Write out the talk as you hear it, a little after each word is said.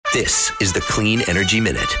This is the Clean Energy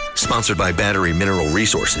Minute, sponsored by Battery Mineral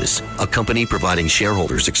Resources, a company providing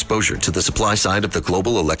shareholders exposure to the supply side of the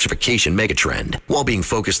global electrification megatrend, while being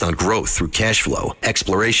focused on growth through cash flow,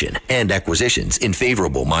 exploration, and acquisitions in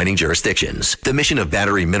favorable mining jurisdictions. The mission of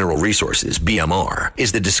Battery Mineral Resources, BMR,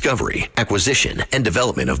 is the discovery, acquisition, and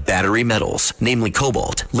development of battery metals, namely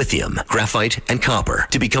cobalt, lithium, graphite, and copper,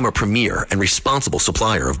 to become a premier and responsible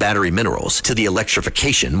supplier of battery minerals to the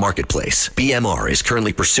electrification marketplace. BMR is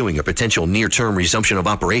currently pursuing a potential near-term resumption of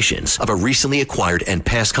operations of a recently acquired and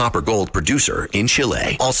past copper-gold producer in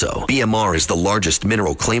Chile. Also, BMR is the largest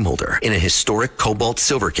mineral claim holder in a historic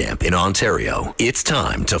cobalt-silver camp in Ontario. It's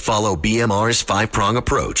time to follow BMR's five-prong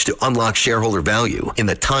approach to unlock shareholder value in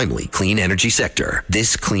the timely clean energy sector.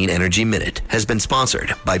 This Clean Energy Minute has been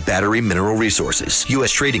sponsored by Battery Mineral Resources,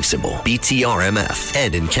 U.S. trading symbol BTRMF,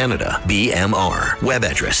 and in Canada, BMR. Web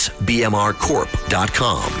address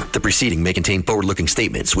bmrcorp.com. The preceding may contain forward-looking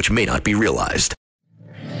statements which may not be realized.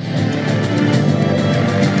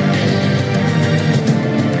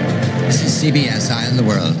 This is CBS Eye on the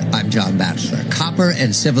World. I'm John Batchelor. Copper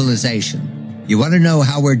and civilization. You want to know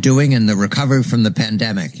how we're doing in the recovery from the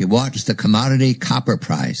pandemic? You watch the commodity copper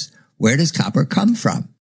price. Where does copper come from?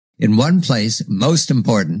 In one place, most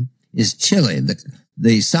important, is Chile,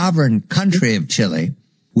 the sovereign country of Chile,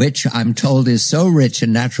 which I'm told is so rich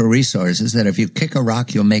in natural resources that if you kick a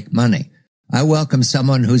rock, you'll make money. I welcome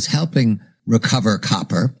someone who's helping recover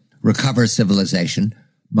copper, recover civilization,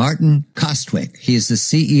 Martin Kostuik. He is the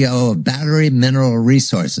CEO of Battery Mineral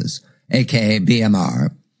Resources, aka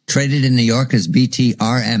BMR, traded in New York as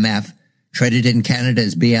BTRMF, traded in Canada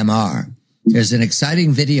as BMR. There's an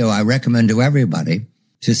exciting video I recommend to everybody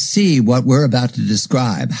to see what we're about to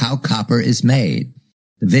describe, how copper is made.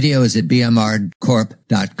 The video is at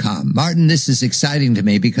bmrcorp.com. Martin, this is exciting to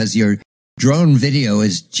me because your drone video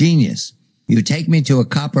is genius. You take me to a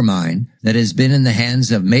copper mine that has been in the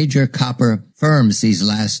hands of major copper firms these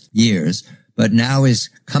last years, but now is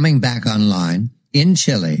coming back online in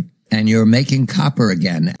Chile, and you're making copper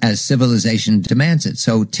again as civilization demands it.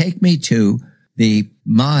 So take me to the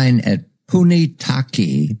mine at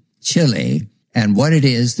Punitaqui, Chile, and what it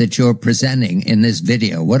is that you're presenting in this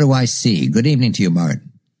video. What do I see? Good evening to you, Martin.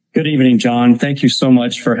 Good evening, John. Thank you so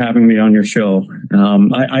much for having me on your show.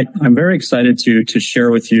 I'm very excited to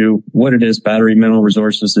share with you what it is Battery Mineral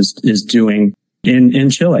Resources is doing in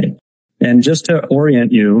Chile. And just to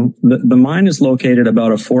orient you, the mine is located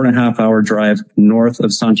about a 4.5 hour drive north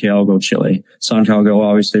of Santiago, Chile. Santiago,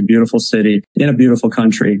 obviously a beautiful city in a beautiful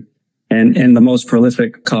country and the most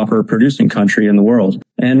prolific copper producing country in the world.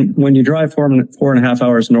 And when you drive 4.5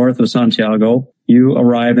 hours north of Santiago, you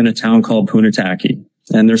arrive in a town called Punitaqui.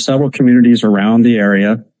 And there's several communities around the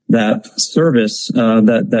area that service,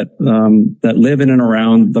 that live in and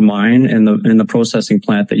around the mine and the processing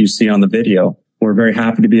plant that you see on the video. We're very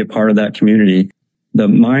happy to be a part of that community. The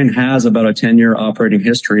mine has about a 10-year operating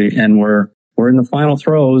history, and we're in the final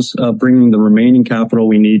throes of bringing the remaining capital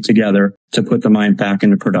we need together to put the mine back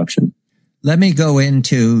into production. Let me go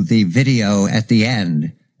into the video at the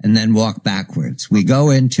end and then walk backwards. We go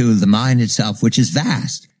into the mine itself, which is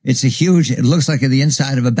vast. It looks like the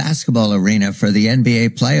inside of a basketball arena for the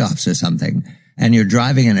NBA playoffs or something. And you're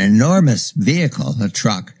driving an enormous vehicle, a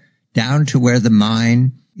truck, down to where the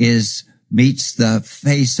mine meets the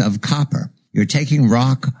face of copper. You're taking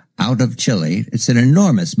rock out of Chile. It's an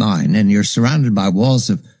enormous mine, and you're surrounded by walls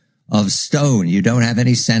of stone. You don't have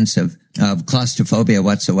any sense of claustrophobia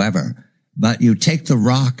whatsoever. But you take the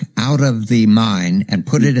rock out of the mine and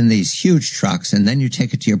put it in these huge trucks, and then you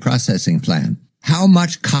take it to your processing plant. How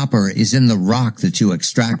much copper is in the rock that you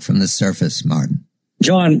extract from the surface, Martin?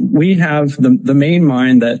 John, we have the main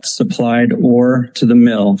mine that supplied ore to the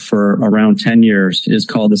mill for around 10 years is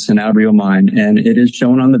called the Sanabria mine, and it is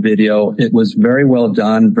shown on the video. It was very well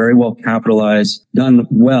done, very well capitalized, done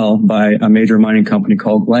well by a major mining company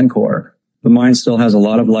called Glencore. The mine still has a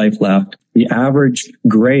lot of life left. The average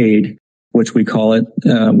grade, which we call it,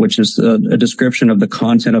 which is a description of the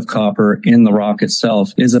content of copper in the rock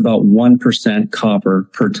itself, is about 1% copper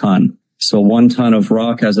per ton. So 1 ton of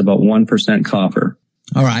rock has about 1% copper.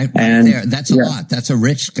 All right. That's a lot. That's a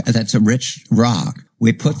rich rock.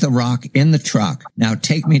 We put the rock in the truck. Now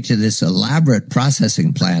take me to this elaborate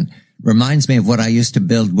processing plant. Reminds me of what I used to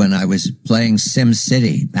build when I was playing Sim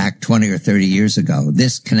City back 20 or 30 years ago.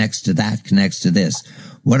 This connects to that, connects to this.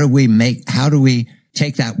 What do we make? How do we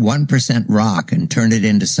take that 1% rock and turn it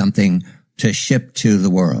into something to ship to the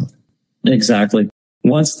world? Exactly.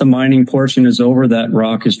 Once the mining portion is over, that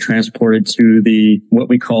rock is transported to what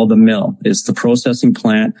we call the mill. It's the processing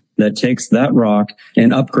plant that takes that rock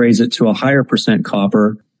and upgrades it to a higher percent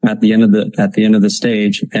copper at the end of the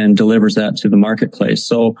stage and delivers that to the marketplace.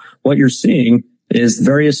 So what you're seeing is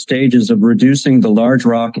various stages of reducing the large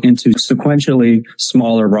rock into sequentially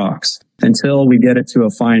smaller rocks until we get it to a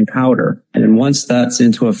fine powder. And once that's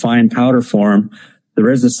into a fine powder form, there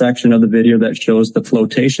is a section of the video that shows the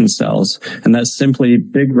flotation cells, and that's simply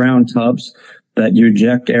big round tubs that you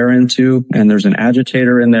inject air into, and there's an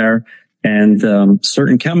agitator in there and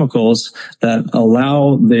certain chemicals that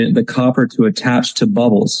allow the copper to attach to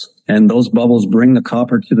bubbles. And those bubbles bring the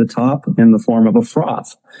copper to the top in the form of a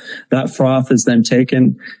froth. That froth is then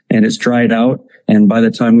taken and it's dried out. And by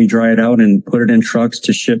the time we dry it out and put it in trucks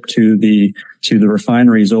to ship to the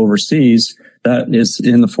refineries overseas, that is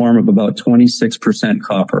in the form of about 26%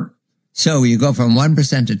 copper. So you go from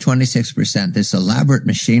 1% to 26%, this elaborate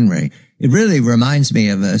machinery. It really reminds me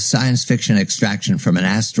of a science fiction extraction from an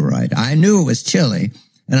asteroid. I knew it was Chile,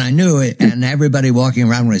 and I knew it, and everybody walking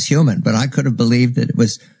around was human, but I could have believed that it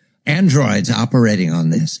was androids operating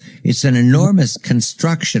on this. It's an enormous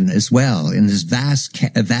construction as well in this vast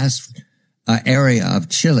area of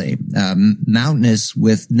Chile, mountainous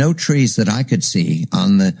with no trees that I could see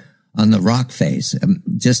on the rock face,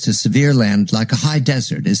 just a severe land like a high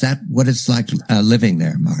desert. Is that what it's like living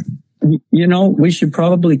there, Martin? You know, we should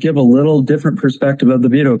probably give a little different perspective of the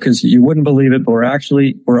video because you wouldn't believe it, but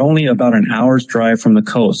we're only about an hour's drive from the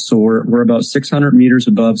coast. So we're about 600 meters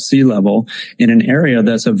above sea level in an area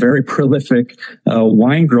that's a very prolific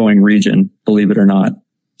wine growing region, believe it or not.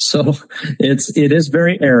 So it is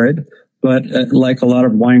very arid. But like a lot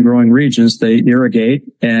of wine growing regions, they irrigate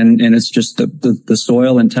and it's just the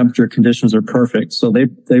soil and temperature conditions are perfect. So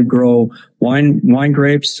they grow wine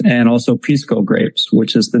grapes and also pisco grapes,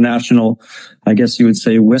 which is the national, I guess you would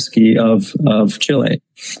say, whiskey of Chile.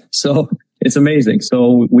 So it's amazing.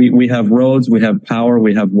 So we have roads, we have power,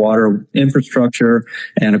 we have water infrastructure,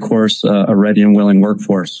 and of course, a ready and willing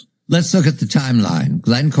workforce. Let's look at the timeline.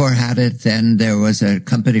 Glencore had it, then there was a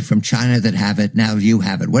company from China that have it, now you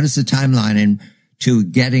have it. What is the timeline into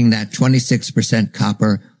getting that 26%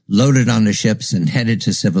 copper loaded on the ships and headed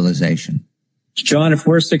to civilization? John, if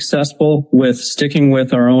we're successful with sticking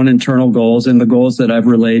with our own internal goals and the goals that I've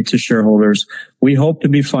relayed to shareholders, we hope to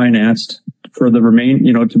be financed for the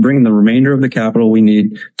to bring the remainder of the capital we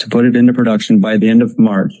need to put it into production by the end of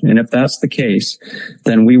March. And if that's the case,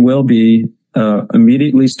 then we will be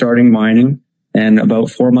immediately starting mining, and about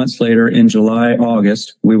 4 months later in July,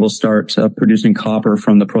 August, we will start producing copper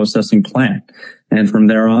from the processing plant. And from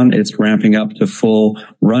there on, it's ramping up to full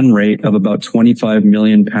run rate of about 25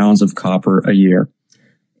 million pounds of copper a year.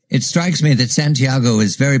 It strikes me that Santiago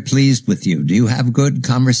is very pleased with you. Do you have good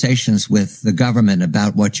conversations with the government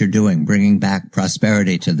about what you're doing, bringing back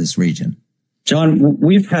prosperity to this region? John,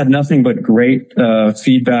 we've had nothing but great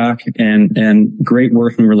feedback and great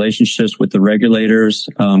working relationships with the regulators,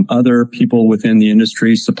 other people within the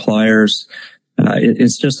industry, suppliers.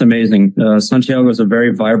 It's just amazing. Santiago is a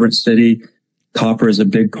very vibrant city. Copper is a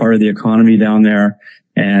big part of the economy down there.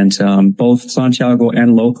 And both Santiago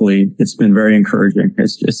and locally, it's been very encouraging.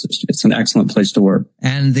 It's an excellent place to work.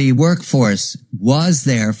 And the workforce was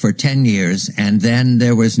there for 10 years, and then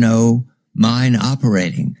there was no mine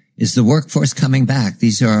operating. Is the workforce coming back?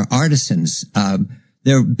 These are artisans.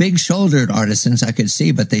 They're big-shouldered artisans, I could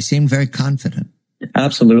see, but they seem very confident.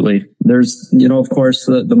 Absolutely. There's, of course,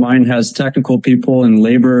 the mine has technical people and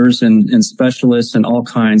laborers and specialists and all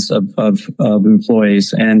kinds of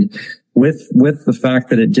employees. And with the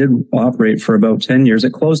fact that it did operate for about 10 years,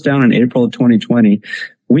 it closed down in April of 2020.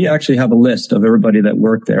 We actually have a list of everybody that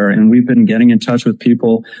worked there, and we've been getting in touch with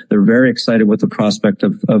people. They're very excited with the prospect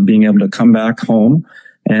of being able to come back home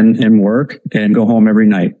and work and go home every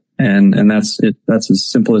night. And that's it. That's as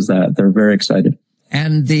simple as that. They're very excited.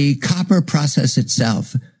 And the copper process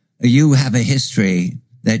itself, you have a history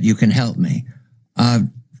that you can help me.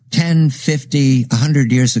 10, 50,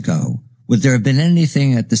 100 years ago, would there have been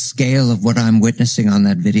anything at the scale of what I'm witnessing on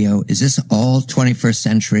that video? Is this all 21st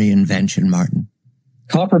century invention, Martin?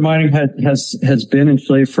 Copper mining has been in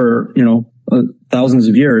Chile for, thousands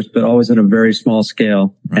of years, but always at a very small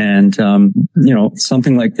scale. And,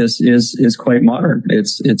 something like this is quite modern.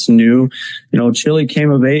 It's new. Chile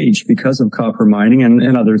came of age because of copper mining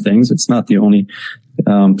and other things. It's not the only,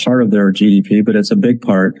 part of their GDP, but it's a big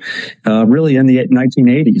part, really in the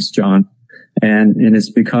 1980s, John. And it's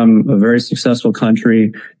become a very successful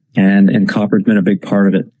country, and copper's been a big part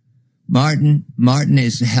of it. Martin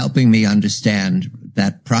is helping me understand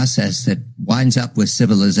that process that winds up with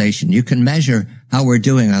civilization. You can measure how we're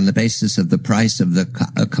doing on the basis of the price of the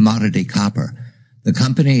commodity copper. The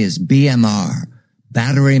company is BMR,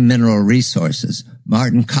 Battery Mineral Resources.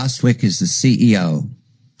 Martin Kostuik is the CEO.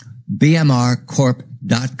 BMR Corp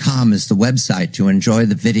BMR.com is the website to enjoy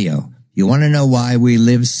the video. You want to know why we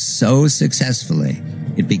live so successfully?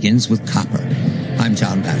 It begins with copper. I'm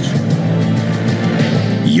John Batchelor.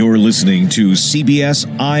 You're listening to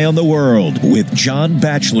CBS Eye on the World with John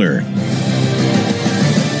Batchelor.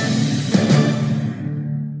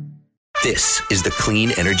 This is the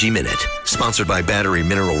Clean Energy Minute, sponsored by Battery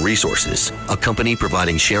Mineral Resources, a company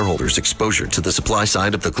providing shareholders exposure to the supply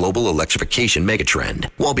side of the global electrification megatrend,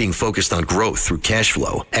 while being focused on growth through cash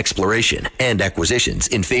flow, exploration, and acquisitions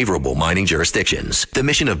in favorable mining jurisdictions. The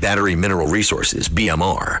mission of Battery Mineral Resources,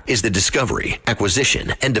 BMR, is the discovery,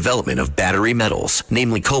 acquisition, and development of battery metals,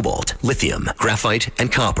 namely cobalt, lithium, graphite,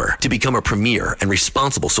 and copper, to become a premier and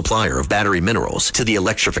responsible supplier of battery minerals to the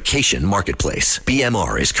electrification marketplace.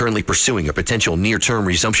 BMR is currently pursuing a potential near-term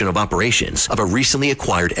resumption of operations of a recently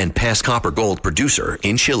acquired and past copper-gold producer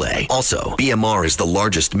in Chile. Also, BMR is the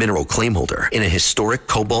largest mineral claim holder in a historic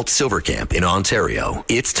cobalt-silver camp in Ontario.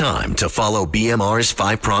 It's time to follow BMR's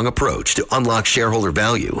five-prong approach to unlock shareholder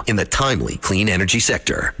value in the timely clean energy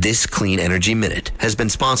sector. This Clean Energy Minute has been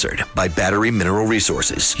sponsored by Battery Mineral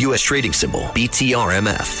Resources, U.S. trading symbol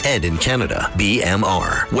BTRMF, and in Canada,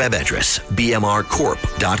 BMR. Web address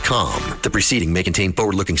bmrcorp.com. The preceding may contain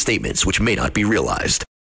forward-looking statements which may not be realized.